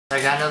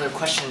I got another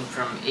question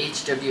from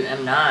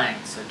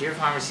HWM9. So, dear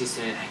pharmacy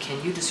student,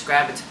 can you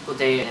describe a typical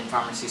day in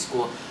pharmacy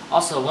school?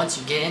 Also, once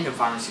you get into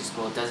pharmacy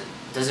school,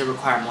 does it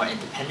require more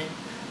independent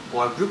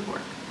or group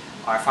work?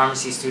 Are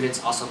pharmacy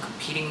students also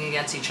competing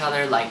against each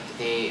other like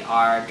they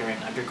are during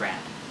undergrad?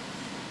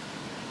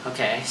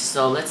 Okay,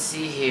 so let's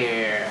see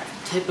here.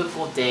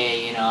 Typical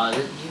day,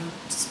 you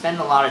spend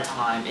a lot of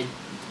time.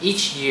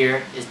 Each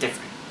year is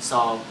different.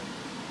 So,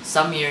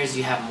 some years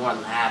you have more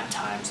lab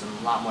times and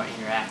a lot more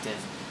interactive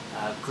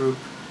group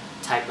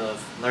type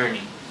of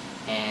learning,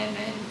 and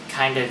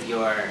kind of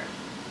your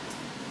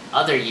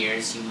other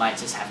years you might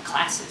just have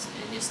classes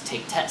and just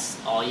take tests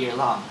all year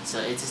long. So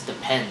it just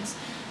depends,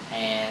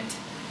 and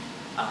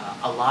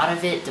a lot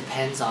of it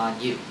depends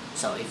on you.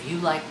 So if you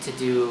like to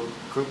do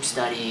group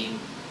studying,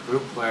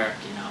 group work,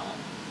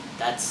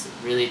 that's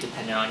really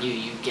dependent on you.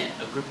 You get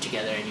a group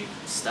together and you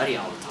study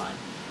all the time.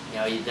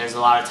 There's a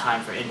lot of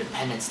time for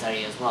independent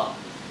study as well.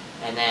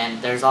 And then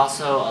there's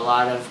also a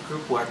lot of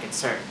group work in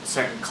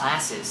certain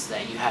classes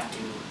that you have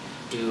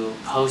to do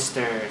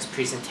posters,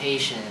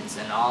 presentations,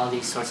 and all of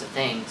these sorts of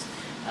things.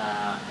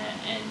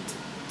 And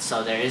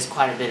so there is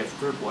quite a bit of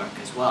group work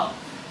as well.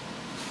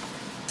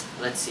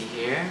 Let's see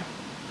here.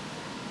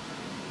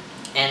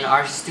 And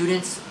are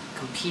students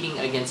competing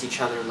against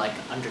each other like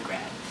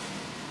undergrad?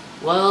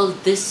 Well,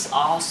 this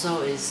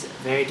also is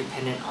very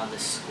dependent on the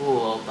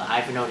school, but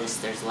I've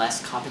noticed there's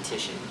less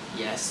competition,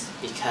 yes,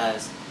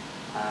 because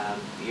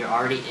you're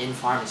already in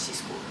pharmacy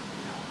school.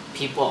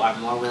 People are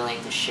more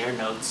willing to share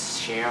notes,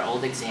 share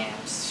old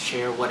exams,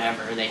 share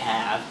whatever they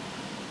have,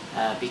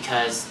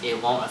 because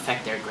it won't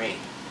affect their grade.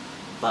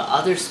 But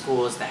other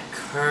schools that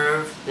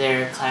curve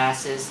their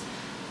classes,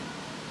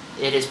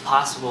 it is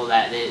possible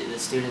that the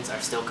students are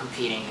still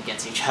competing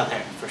against each other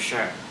for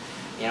sure.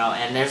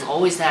 And there's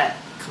always that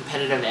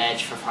competitive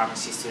edge for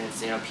pharmacy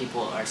students.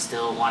 People are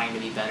still wanting to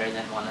be better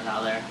than one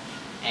another.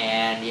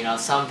 And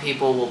some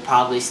people will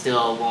probably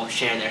still won't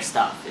share their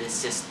stuff.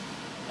 It's just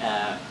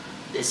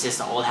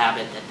an old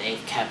habit that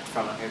they've kept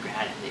from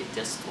undergrad, and they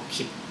just will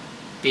keep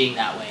being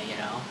that way.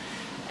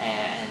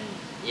 And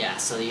yeah,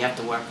 so you have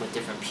to work with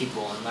different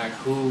people and learn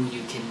who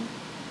you can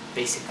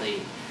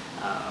basically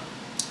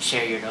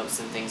share your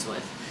notes and things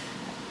with.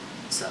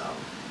 So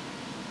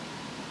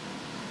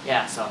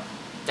yeah, so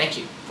thank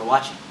you for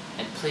watching,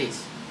 and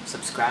please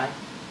subscribe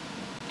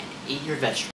and eat your vegetables.